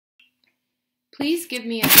Please give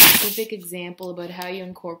me a specific example about how you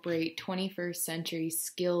incorporate 21st century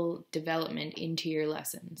skill development into your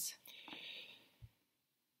lessons.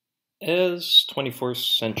 As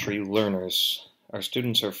 21st century learners, our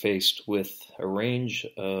students are faced with a range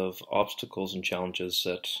of obstacles and challenges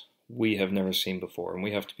that we have never seen before, and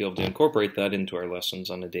we have to be able to incorporate that into our lessons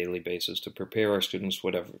on a daily basis to prepare our students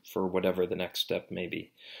for whatever the next step may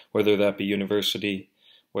be, whether that be university,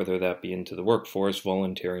 whether that be into the workforce,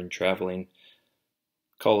 volunteering, traveling,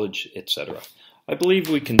 college, etc. I believe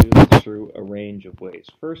we can do this through a range of ways.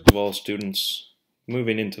 First of all, students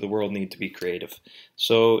moving into the world need to be creative.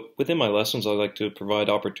 So within my lessons, I like to provide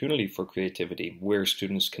opportunity for creativity where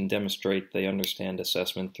students can demonstrate they understand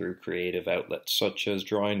assessment through creative outlets such as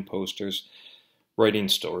drawing posters, writing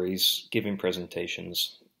stories, giving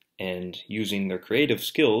presentations, and using their creative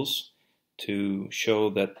skills to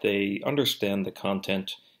show that they understand the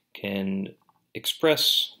content, can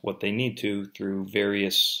express what they need to through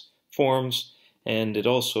various forms, and it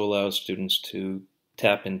also allows students to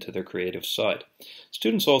tap into their creative side.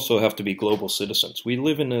 Students also have to be global citizens. We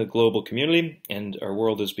live in a global community and our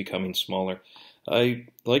world is becoming smaller. I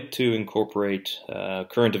like to incorporate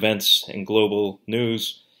current events and global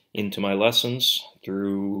news into my lessons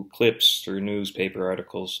through clips, through newspaper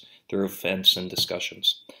articles, through events and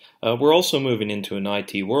discussions. We're also moving into an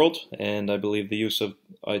IT world, and I believe the use of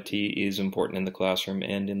IT is important in the classroom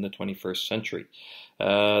and in the 21st century.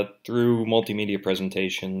 Through multimedia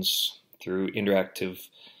presentations, through interactive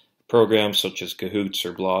programs such as Kahoots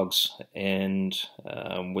or blogs, and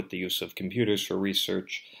with the use of computers for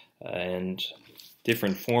research and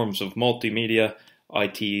different forms of multimedia,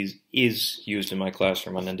 IT is used in my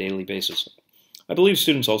classroom on a daily basis. I believe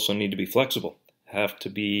students also need to be flexible, have to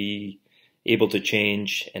be able to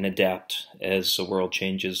change and adapt as the world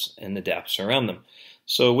changes and adapts around them.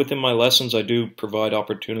 So within my lessons, I do provide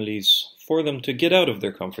opportunities for them to get out of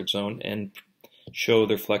their comfort zone and show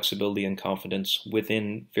their flexibility and confidence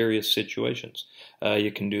within various situations.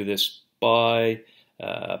 You can do this by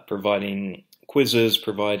providing quizzes,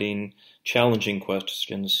 providing challenging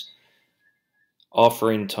questions,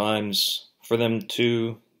 offering times for them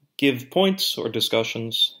to give points or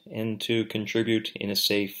discussions and to contribute in a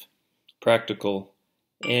safe, practical,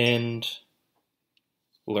 and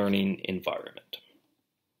learning environment.